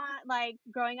this is not like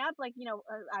growing up. Like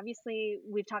obviously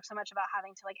we've talked so much about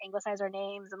having to like anglicize our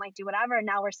names and like do whatever. And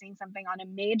now we're seeing something on a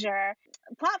major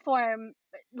platform,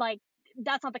 like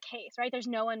that's not the case, right? There's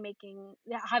no one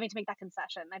having to make that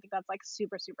concession. I think that's like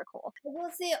super, super cool. I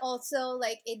will say also,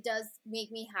 like, it does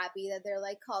make me happy that they're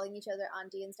like calling each other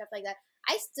auntie and stuff like that.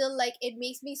 I still like, it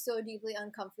makes me so deeply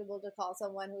uncomfortable to call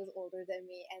someone who's older than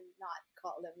me and not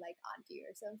call them like auntie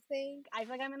or something. I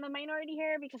feel like I'm in the minority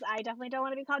here because I definitely don't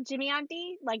want to be called Jimmy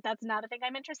auntie. Like that's not a thing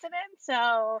I'm interested in.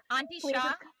 So Auntie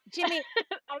Shah,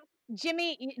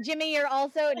 Jimmy, you're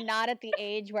also not at the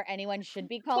age where anyone should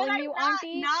be calling you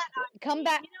auntie. Not Come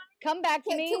back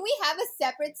to me. Can we have a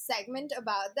separate segment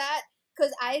about that?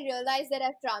 because I realized that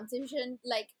I've transitioned.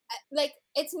 Like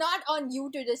it's not on you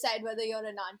to decide whether you're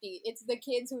an auntie. It's the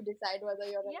kids who decide whether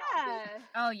you're an auntie. Yeah.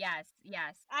 Oh yes,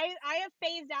 yes. I have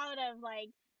phased out of like,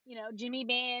 Jimmy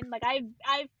Bean. Like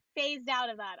I've phased out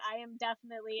of that. I am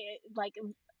definitely like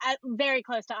very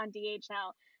close to auntie age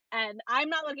now, and I'm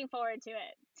not looking forward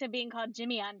to being called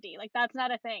Jimmy auntie. Like that's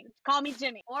not a thing. Call me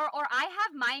Jimmy. Or I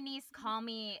have my niece call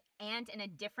me aunt in a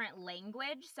different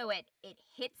language, so it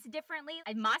hits differently.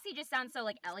 And Mossy just sounds so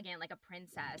like elegant, like a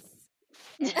princess,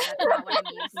 and that's not what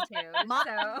I'm used to.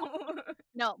 So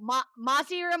No,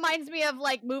 Mossy reminds me of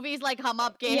like movies like Hum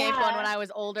Up Ke Hai Kaun when I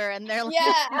was older, and they're like,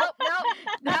 Yeah.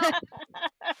 nope.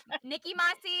 Nikki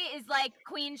Mossy is like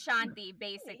Queen Shanti,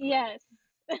 basically. Yes.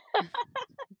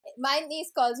 My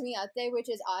niece calls me Ate, which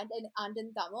is aunt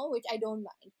in Tamil, which I don't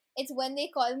mind. It's when they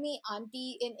call me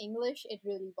auntie in English, it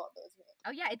really bothers me.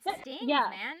 Oh yeah, it stings, Yeah.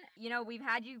 man.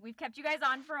 We've kept you guys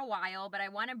on for a while, but I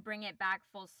want to bring it back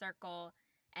full circle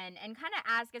and kind of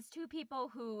ask, as two people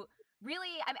who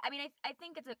really, I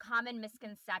think it's a common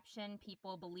misconception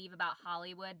people believe about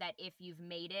Hollywood that if you've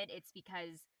made it, it's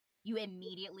because you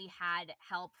immediately had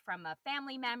help from a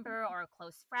family member or a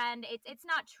close friend. It's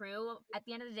not true. At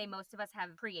the end of the day, most of us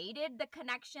have created the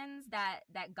connections that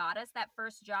got us that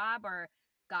first job or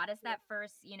got us that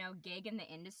first, gig in the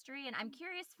industry. And I'm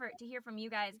curious to hear from you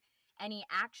guys any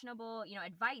actionable,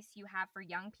 advice you have for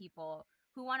young people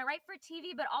who want to write for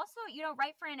TV, but also,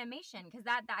 write for animation, because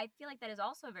that I feel like that is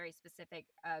also a very specific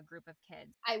group of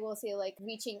kids. I will say, like,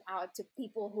 reaching out to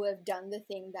people who have done the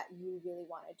thing that you really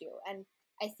want to do. And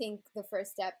I think the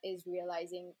first step is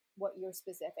realizing what your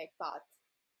specific path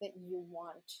that you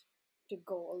want to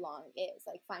go along is,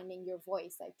 like finding your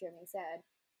voice, like Jimmy said,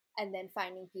 and then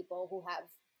finding people who have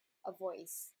a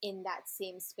voice in that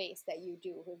same space that you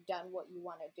do, who've done what you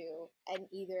want to do, and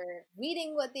either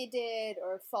reading what they did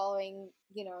or following,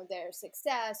 their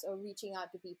success, or reaching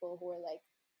out to people who are like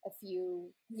a few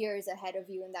years ahead of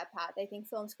you in that path. I think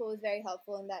film school is very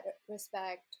helpful in that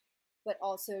respect, but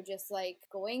also just like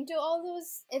going to all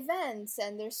those events,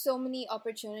 and there's so many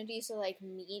opportunities to like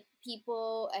meet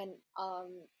people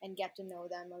and get to know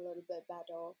them a little bit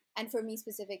better. And for me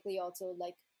specifically, also,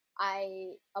 like,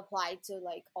 I applied to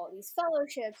like all these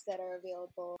fellowships that are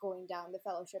available. Going down the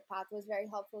fellowship path was very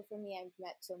helpful for me. I've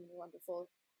met so many wonderful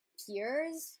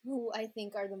peers who I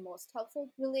think are the most helpful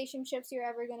relationships you're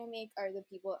ever going to make, are the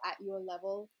people at your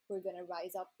level who are going to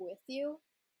rise up with you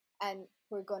and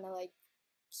who are going to like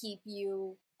keep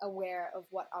you aware of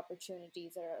what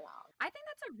opportunities are around. I think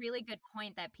that's a really good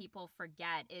point that people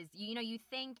forget is, you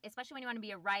think, especially when you want to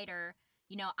be a writer,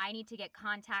 I need to get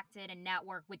contacted and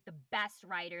network with the best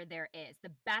writer there is,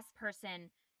 the best person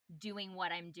doing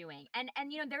what I'm doing. And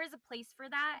there is a place for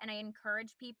that. And I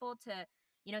encourage people to,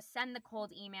 send the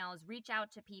cold emails, reach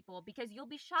out to people, because you'll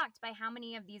be shocked by how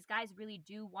many of these guys really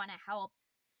do want to help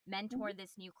mentor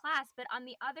this new class. But on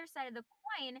the other side of the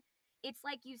coin, it's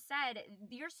like you said,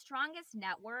 your strongest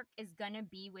network is going to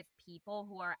be with people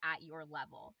who are at your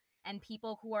level and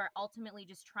people who are ultimately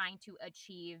just trying to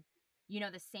achieve,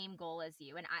 the same goal as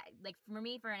you. And I, like, for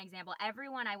me, for an example,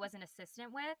 everyone I was an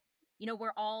assistant with,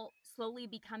 we're all slowly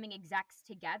becoming execs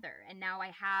together. And now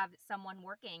I have someone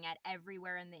working at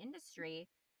everywhere in the industry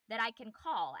that I can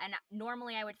call. And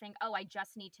normally I would think, oh, I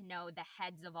just need to know the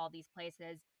heads of all these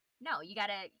places. No, you got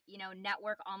to,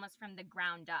 network almost from the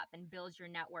ground up and build your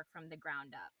network from the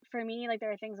ground up. For me, like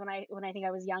there are things when I think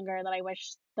I was younger that I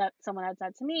wish that someone had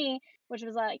said to me, which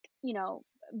was like,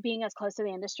 being as close to the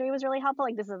industry was really helpful.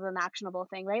 Like this is an actionable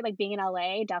thing, right? Like being in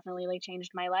LA definitely like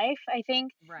changed my life, I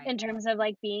think, Right. in terms of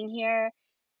like being here,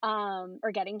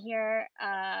 or getting here.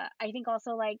 I think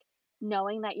also like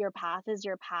knowing that your path is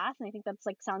your path. And I think that's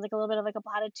like sounds like a little bit of like a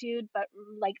platitude, but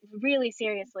like really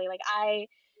seriously, like I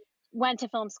went to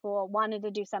film school, wanted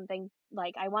to do something,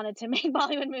 like I wanted to make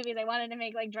Bollywood movies, I wanted to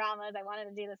make like dramas, I wanted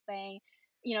to do this thing.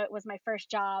 It was my first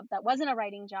job that wasn't a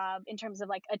writing job in terms of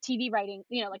like a TV writing,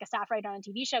 like a staff writer on a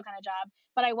TV show kind of job,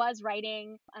 but I was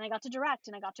writing and I got to direct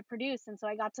and I got to produce, and so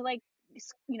I got to like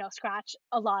scratch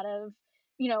a lot of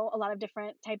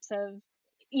different types of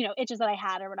itches that I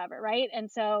had or whatever, right?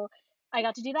 And so I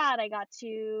got to do that. I got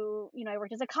to, I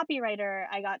worked as a copywriter.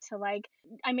 I got to like,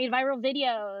 I made viral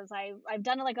videos. I've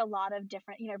done like a lot of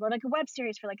different, I wrote like a web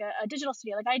series for like a digital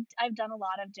studio. Like I've done a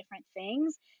lot of different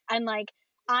things. And like,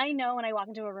 I know when I walk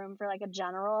into a room for like a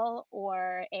general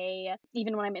or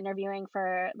even when I'm interviewing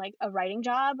for like a writing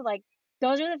job, like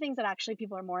those are the things that actually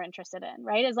people are more interested in,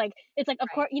 right? It's like, of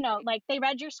course, like they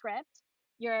read your script.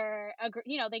 You're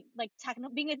they like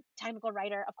technical, being a technical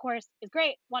writer, of course, is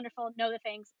great, wonderful, know the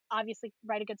things, obviously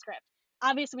write a good script,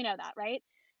 obviously we know that, right?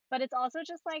 But it's also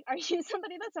just like, are you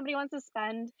somebody that somebody wants to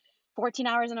spend 14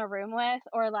 hours in a room with,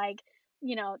 or like,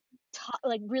 you know,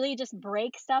 like really just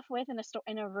break stuff with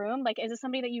in a room? Like, is this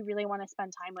somebody that you really want to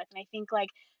spend time with? And I think like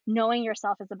knowing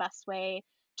yourself is the best way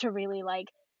to really like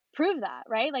prove that,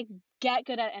 right? Like get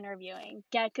good at interviewing,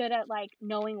 get good at like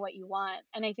knowing what you want.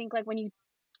 And I think like when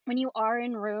you are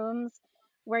in rooms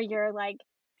where you're like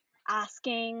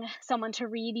asking someone to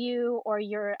read you, or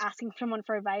you're asking someone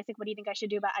for advice, like what do you think I should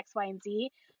do about X, Y, and Z,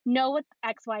 know what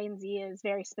X, Y, and Z is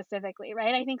very specifically,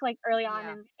 right? I think like early on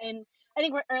Yeah. and I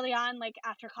think we're early on, like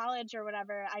after college or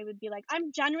whatever, I would be like,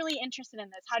 I'm generally interested in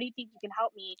this, how do you think you can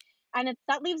help me? And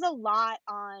that leaves a lot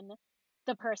on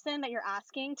the person that you're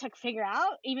asking to figure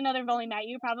out, even though they've only met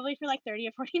you probably for like 30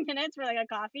 or 40 minutes for like a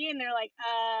coffee, and they're like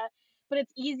but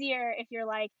it's easier if you're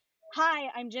like, hi,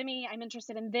 I'm Jimy, I'm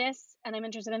interested in this, and I'm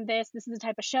interested in this. This is the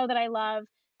type of show that I love,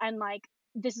 and like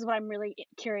this is what I'm really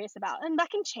curious about. And that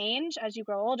can change as you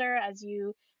grow older, as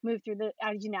you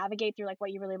as you navigate through like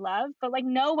what you really love. But like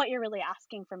know what you're really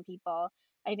asking from people,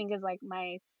 I think is like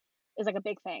a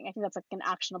big thing. I think that's like an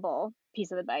actionable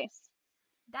piece of advice.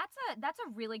 That's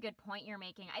a really good point you're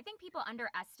making. I think people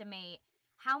underestimate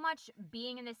how much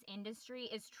being in this industry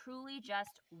is truly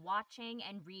just watching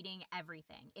and reading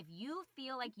everything. If you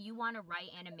feel like you want to write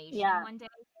animation one day,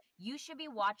 you should be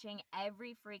watching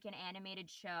every freaking animated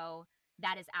show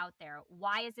that is out there.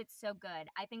 Why is it so good?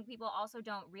 I think people also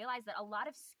don't realize that a lot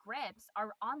of scripts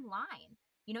are online.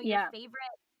 You know, your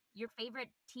favorite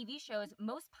TV shows,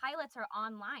 most pilots are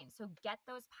online. So get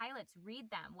those pilots, read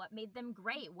them. What made them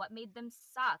great? What made them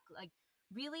suck? Like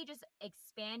really just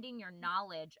expanding your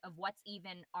knowledge of what's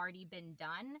even already been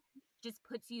done just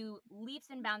puts you leaps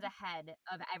and bounds ahead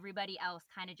of everybody else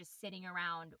kind of just sitting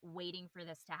around waiting for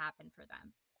this to happen for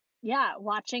them. Yeah,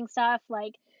 watching stuff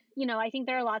like, I think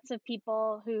there are lots of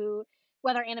people who,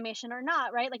 whether animation or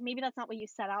not, right? Like maybe that's not what you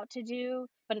set out to do,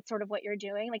 but it's sort of what you're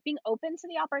doing. Like being open to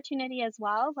the opportunity as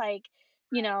well. Like,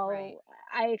 Right.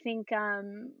 I think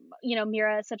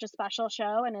Mira is such a special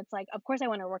show, and it's like, of course I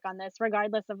want to work on this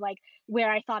regardless of like where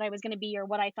I thought I was going to be or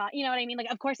what I thought, you know what I mean? Like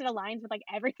of course it aligns with like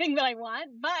everything that I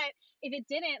want, but if it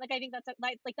didn't, like I think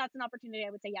like that's an opportunity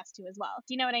I would say yes to as well.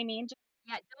 Do you know what I mean?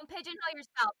 Yeah, don't pigeonhole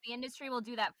yourself. The industry will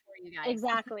do that for you guys.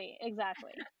 Exactly.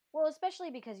 Well,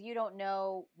 especially because you don't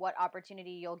know what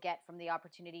opportunity you'll get from the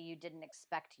opportunity you didn't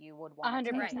expect you would want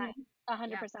to take. 100%.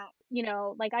 100%.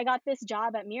 Yeah. Like I got this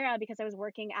job at Mira because I was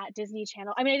working at Disney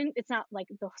Channel. I mean, it's not like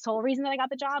the sole reason that I got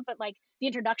the job, but like the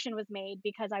introduction was made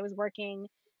because I was working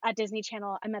at Disney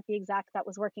Channel. I met the exec that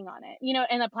was working on it,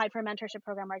 and applied for a mentorship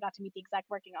program where I got to meet the exec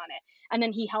working on it. And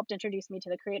then he helped introduce me to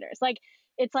the creators. Like,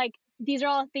 it's like, these are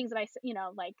all things that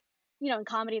in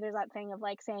comedy, there's that thing of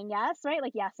like saying yes, right?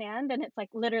 Like yes, and it's like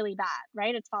literally that,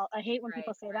 right? I hate when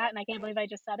people say that, and I can't believe I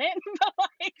just said it, but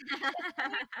like,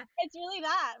 it's really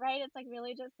that, right? It's like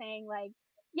really just saying like,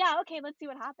 yeah, okay, let's see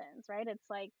what happens, right? It's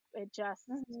like,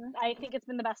 I think it's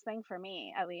been the best thing for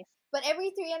me, at least. But every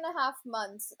 3.5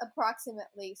 months,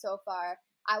 approximately so far,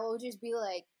 I will just be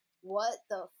like, what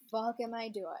the fuck am I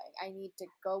doing? I need to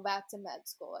go back to med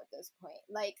school at this point.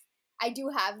 Like, I do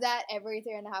have that every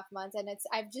 3.5 months, and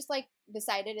I've just like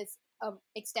decided it's a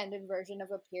extended version of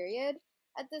a period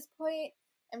at this point.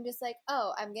 I'm just like,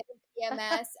 oh, I'm gonna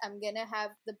PMS, I'm gonna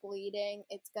have the bleeding,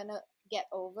 it's gonna get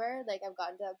over. Like I've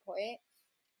gotten to that point.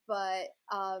 But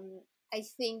I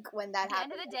think when that At the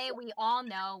happens, end of the day, we all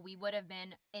know we would have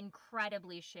been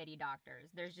incredibly shitty doctors.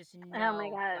 There's just Oh my no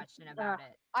God. question about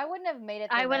it. I wouldn't have made it.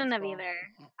 I through med wouldn't have school. either.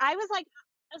 I was like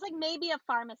maybe a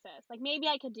pharmacist. Like maybe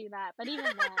I could do that, but even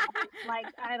then, like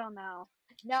I don't know.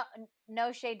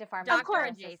 No shade to pharmacists. Of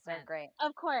course. Pharmacists are great.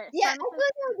 Of course. yeah, I feel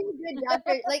like I would be a good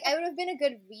doctor. Like I would have been a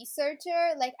good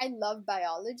researcher. Like I love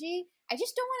biology. I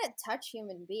just don't want to touch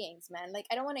human beings, man. Like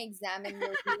I don't want to examine your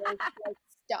real like,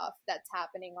 stuff that's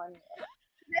happening on you.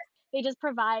 They just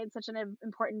provide such an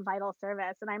important, vital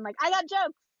service, and I'm like, I got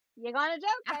jokes. You got a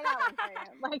joke? I got one for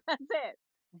you. Like that's it.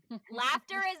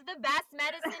 Laughter is the best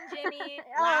medicine, Jimy.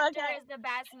 Oh, Laughter okay. is the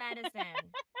best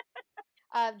medicine.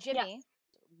 Jimy, Yes.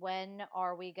 when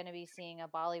are we going to be seeing a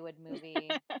Bollywood movie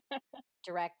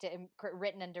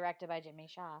written and directed by Jimy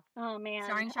Shah? Oh man.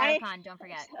 Starring Shah Rukh Khan, don't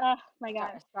forget. Oh my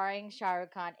God. Starring Shah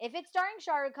Rukh Khan. If it's starring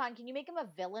Shah Rukh Khan, can you make him a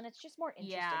villain? It's just more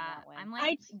interesting that way. I'm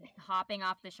like hopping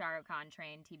off the Shah Rukh Khan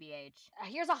train, TBH.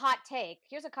 Here's a hot take.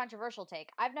 Here's a controversial take.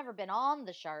 I've never been on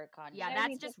the Shah Rukh Khan. Yeah, show.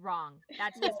 that's just wrong.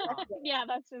 That's just wrong. Yeah,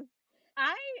 that's just.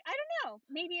 I don't know.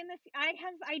 Maybe I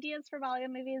have ideas for Bollywood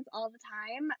movies all the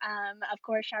time. Of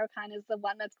course, Shah Rukh Khan is the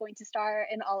one that's going to star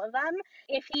in all of them.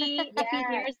 If he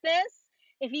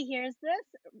if he hears this,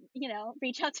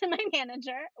 reach out to my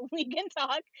manager. We can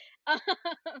talk.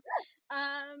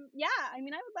 Yeah, I I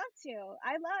mean, I would love to.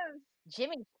 I love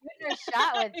Jimmy shooting her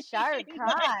shot with Shah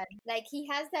Khan. Like, he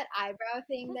has that eyebrow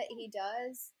thing that he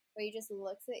does where he just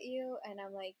looks at you, and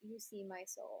I'm like, you see my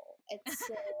soul. It's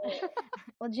so...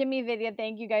 Well, Jimy, Vidhya,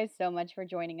 thank you guys so much for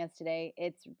joining us today.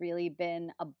 It's really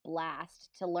been a blast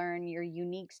to learn your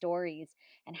unique stories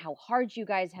and how hard you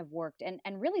guys have worked and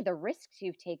really the risks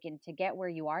you've taken to get where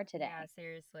you are today. Yeah,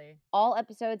 seriously. All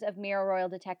episodes of Mira Royal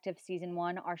Detective Season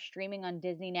 1 are streaming on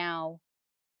Disney Now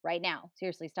right now.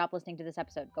 Seriously, stop listening to this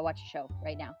episode. Go watch the show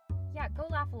right now. Yeah, go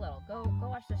laugh a little. Go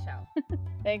watch the show.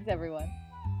 Thanks, everyone.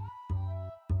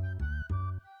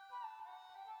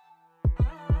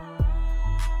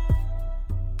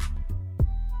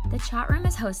 The Chat Room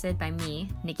is hosted by me,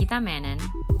 Nikita Menon,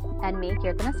 And me,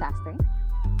 Kirtana Sastry.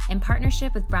 in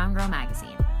partnership with Brown Girl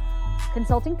Magazine.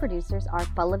 Consulting producers are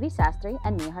Pallavi Sastry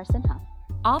and Nihar Sinha.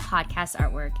 All podcast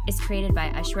artwork is created by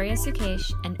Aishwarya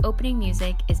Sukesh, and opening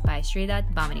music is by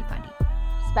Sridat Bamanipandi.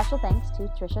 Special thanks to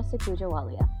Trisha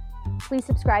Sakujawalia. Please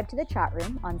subscribe to The Chat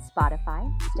Room on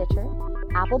Spotify, Stitcher,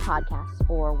 Apple Podcasts,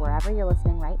 or wherever you're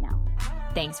listening right now.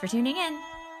 Thanks for tuning in.